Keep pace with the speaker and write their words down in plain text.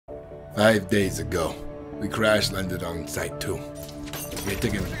5 days ago, we crash landed on Site 2. We had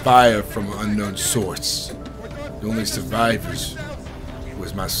taken fire from an unknown source. The only survivors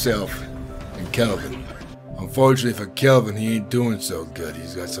was myself and Kelvin. Unfortunately for Kelvin, he ain't doing so good.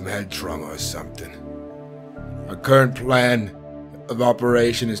 He's got some head trauma or something. Our current plan of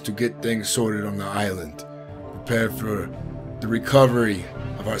operation is to get things sorted on the island. Prepare for the recovery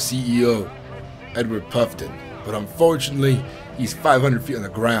of our CEO, Edward Puffton. But unfortunately, he's 500 feet on the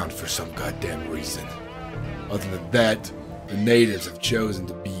ground for some goddamn reason. Other than that, the natives have chosen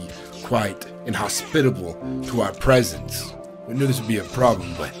to be quite inhospitable to our presence. We knew this would be a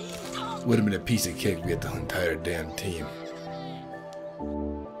problem, but it would have been a piece of cake if we had the entire damn team.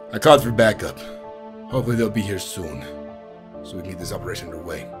 I called for backup. Hopefully they'll be here soon, so we can get this operation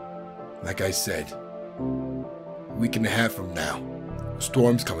underway. Like I said, a week and a half from now, a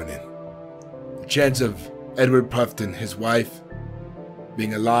storm's coming in. The chance of Edward Puffton, his wife,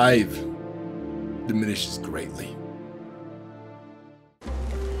 being alive diminishes greatly.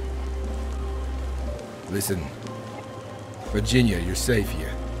 Listen, Virginia, you're safe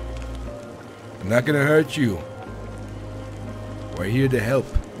here. I'm not gonna hurt you. We're here to help.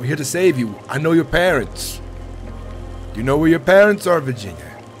 We're here to save you. I know your parents. Do you know where your parents are,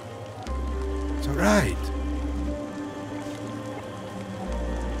 Virginia? It's alright.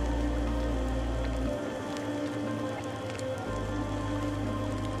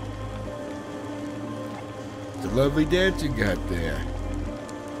 It's a lovely dance you got there.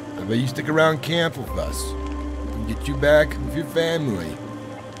 I bet you stick around camp with us. We'll get you back with your family.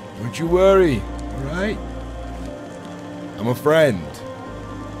 Don't you worry, alright? I'm a friend.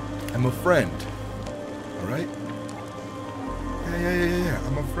 I'm a friend. Alright? Yeah.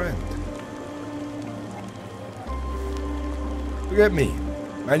 I'm a friend. Look at me.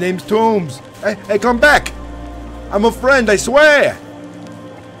 My name's Toombs. Hey, come back! I'm a friend, I swear!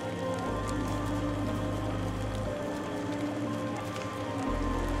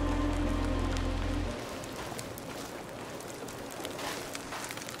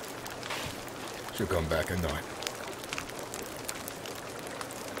 She'll come back, I know it.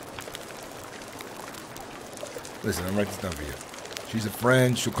 Listen, I'm writing this down for you. She's a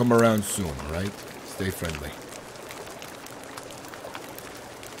friend, she'll come around soon, right? Stay friendly.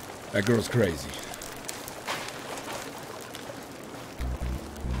 That girl's crazy.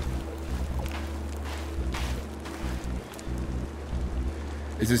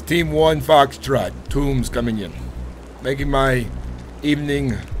 This is Team 1 Foxtrot. Toombs coming in. Making my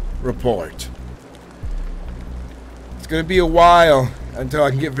evening report. It's gonna be a while until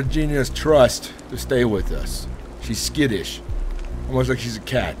I can get Virginia's trust to stay with us. She's skittish. Almost like she's a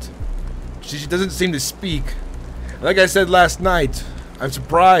cat. She doesn't seem to speak. Like I said last night, I'm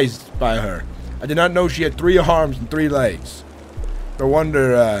surprised by her. I did not know she had 3 arms and 3 legs. No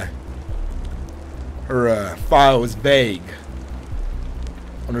wonder her file was vague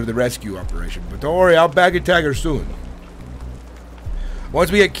under the rescue operation. But don't worry, I'll bag and tag her soon. Once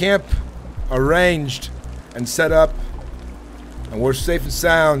we get camp arranged and set up, and we're safe and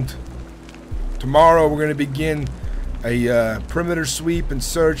sound, tomorrow we're going to begin a perimeter sweep and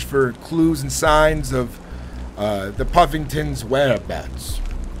search for clues and signs of the Puffington's whereabouts.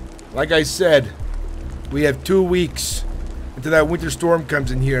 Like I said, we have 2 weeks until that winter storm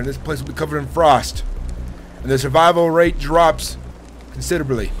comes in here, and this place will be covered in frost. And the survival rate drops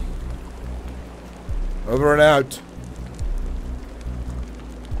considerably. Over and out.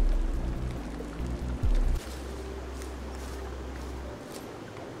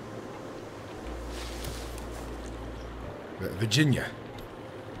 Virginia.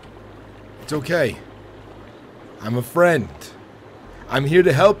 It's okay. I'm a friend. I'm here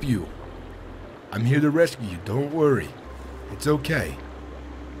to help you. I'm here to rescue you. Don't worry. It's okay.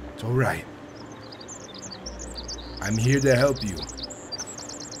 It's alright. I'm here to help you.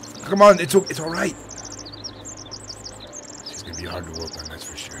 Come on, it's alright. She's gonna be hard to work on, that's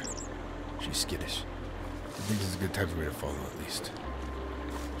for sure. She's skittish. I think this is a good time for me to follow, at least.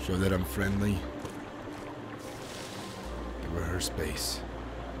 Show that I'm friendly. Give her space.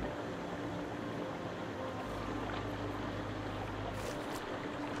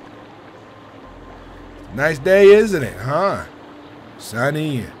 Nice day, isn't it, huh?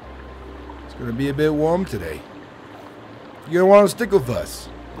 Sunny. It's gonna be a bit warm today. You're gonna want to stick with us.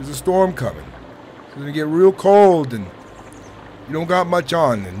 There's a storm coming. It's gonna get real cold and you don't got much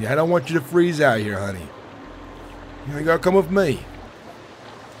on, and I don't want you to freeze out here, honey. You gotta come with me.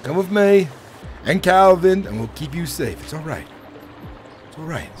 Come with me and Calvin, and we'll keep you safe. It's alright. It's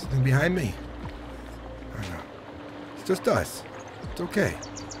alright. Something behind me. I don't know. It's just us. It's okay.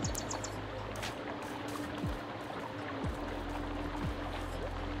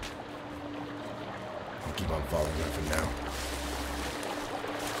 keep on following her for now.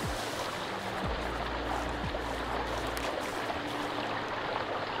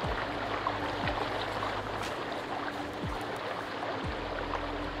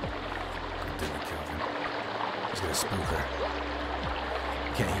 Damn it, Calvin. He's gonna spook her.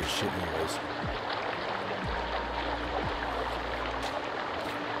 Can't hear shit anyways.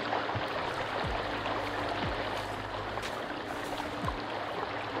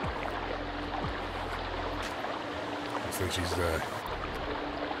 Looks like she's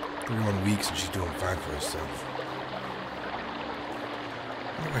 31 weeks and she's doing fine for herself.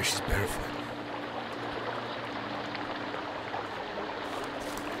 I wonder why she's barefoot.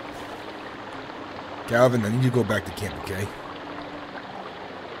 Calvin, I need you to go back to camp, okay?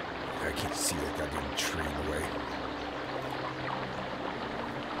 I can't see that goddamn tree in the way.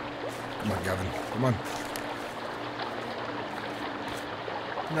 Come on, Calvin. Come on.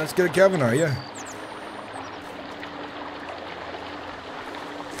 You're not scared of Calvin, are you?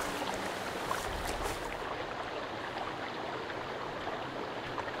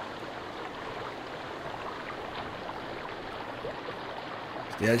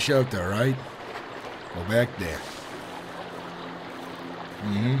 Stay at shelter, alright? Go back there.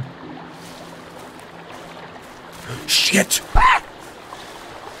 Mm-hmm. Shit!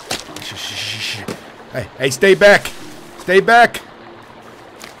 Shit. Hey, stay back! Stay back!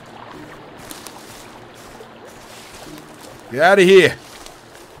 Get out of here!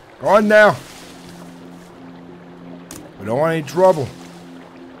 Go on now! We don't want any trouble.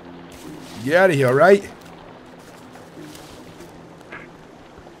 Get out of here, alright?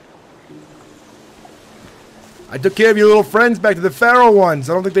 I took care of your little friends back to the feral ones.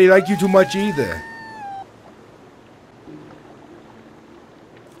 I don't think they like you too much either.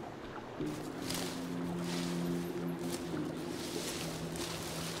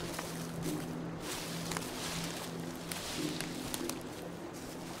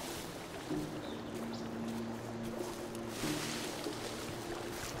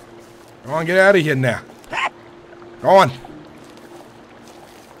 Come on, get out of here now. Go on.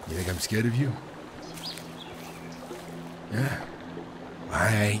 You think I'm scared of you? Yeah,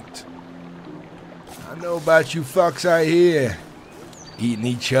 I ain't. I know about you fucks out here. Eating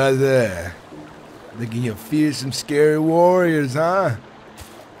each other. Thinking you're fearsome, scary warriors, huh?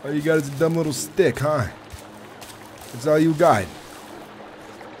 All you got is a dumb little stick, huh? That's all you got.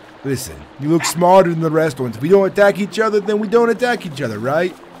 Listen, you look smarter than the rest ones. If we don't attack each other, then we don't attack each other,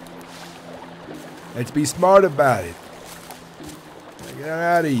 right? Let's be smart about it. Get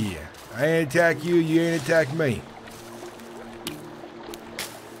out of here. I ain't attack you, you ain't attack me.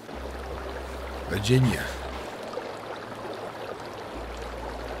 Virginia.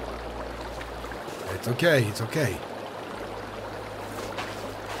 It's okay, it's okay.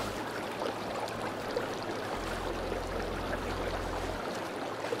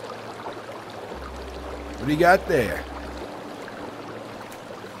 What do you got there?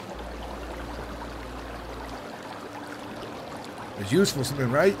 It's useful something,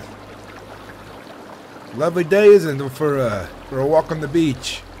 right? Lovely day, isn't it, for a walk on the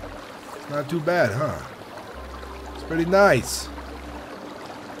beach? Not too bad, huh? It's pretty nice.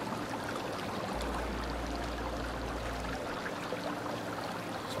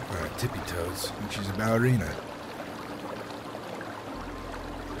 She's on her tippy toes. I think she's a ballerina.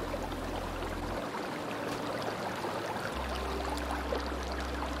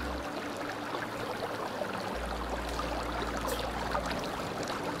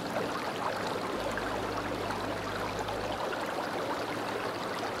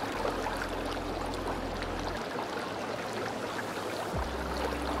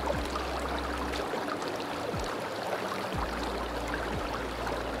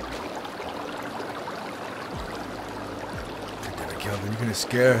 Kelvin, you're gonna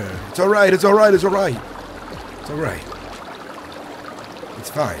scare her. It's alright, it's alright, it's alright. It's alright. It's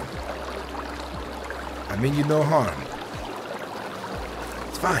fine. I mean you no harm.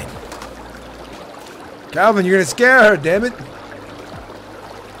 It's fine. Calvin, you're gonna scare her, damn it.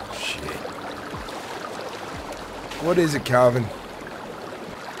 Shit. What is it, Calvin?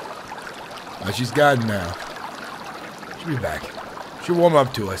 Oh, she's gone now. She'll be back. She'll warm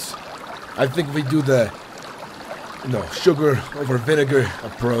up to us. I think if we do the sugar over vinegar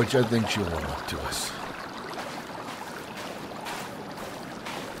approach, I think she'll warm up to us.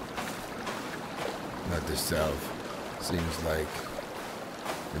 Not the South. Seems like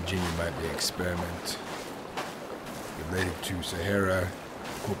Virginia might be an experiment related to Sahara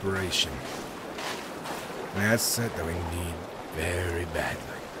Corporation. An asset that we need very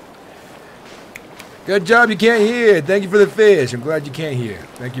badly. Good job, you can't hear. Thank you for the fish. I'm glad you can't hear.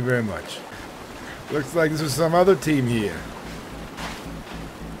 Thank you very much. Looks like this was some other team here.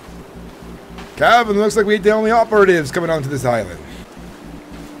 Calvin, looks like we ain't the only operatives coming onto this island.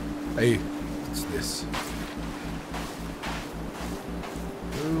 Hey, what's this?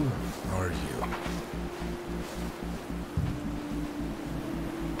 Who are you?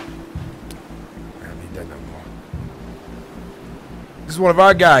 I don't need that no more. This is one of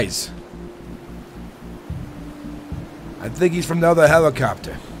our guys. I think he's from the other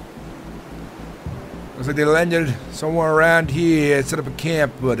helicopter. Looks like they landed somewhere around here, set up a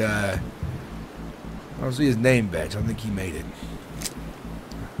camp, but I don't see his name badge. I don't think he made it.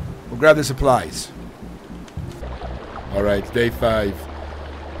 We'll grab the supplies. Alright, day 5.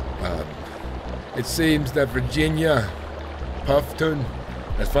 It seems that Virginia Puffton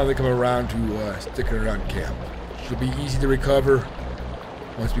has finally come around to sticking around camp. Should be easy to recover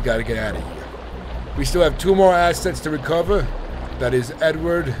once we gotta get out of here. We still have 2 more assets to recover. That is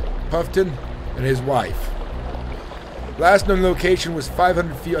Edward Puffton and his wife. Last known location was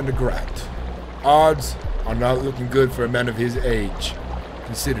 500 feet underground. Odds are not looking good for a man of his age,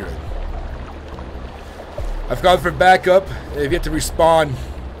 considering. I've called for backup. They've yet to respond,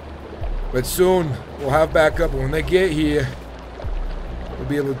 but soon we'll have backup. And when they get here, we'll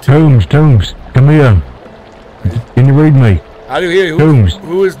be able to. Toombs, come here. Can you read me? I do hear you. Toombs.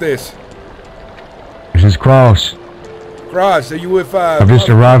 Who is this? This is Cross. Cross, are you with I've just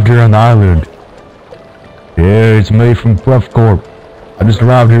arrived here on the island. Yeah, it's me from Puff Corp. I just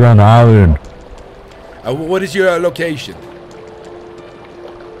arrived here on the island. What is your location?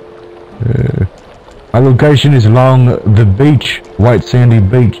 My location is along the beach, white sandy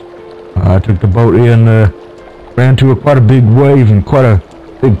beach. I took the boat in, ran to quite a big wave and quite a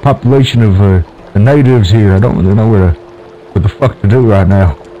big population of the natives here. I don't really know what the fuck to do right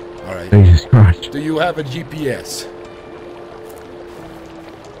now. All right. Jesus Christ. Do you have a GPS?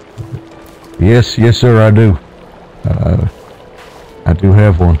 Yes, sir, I do. I do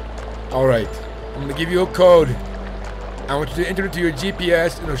have one. All right. I'm gonna give you a code. I want you to enter it to your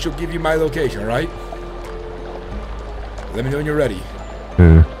GPS, and she'll give you my location. All right? Let me know when you're ready.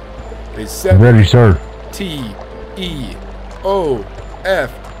 It's 7 ready, sir.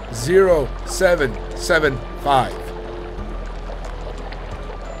 TEOF0775.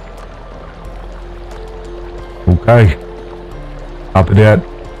 Okay. Copy that.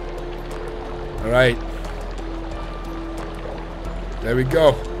 All right. There we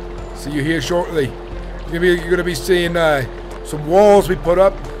go. See you here shortly. You're gonna be seeing some walls we put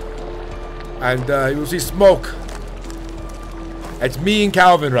up, and you'll see smoke. It's me and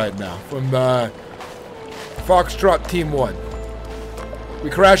Calvin right now from Foxtrot Team 1. We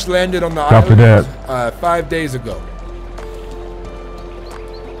crash landed on the island 5 days ago.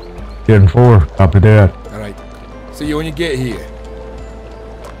 10-4. Copy that. All right. See you when you get here.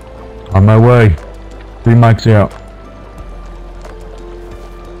 On my way. 3 mics out.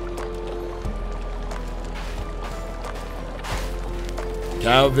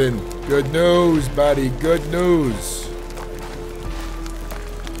 Calvin, good news, buddy. Good news.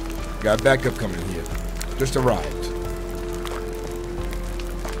 Got backup coming here. Just arrived.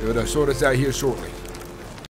 They're gonna sort us out here shortly.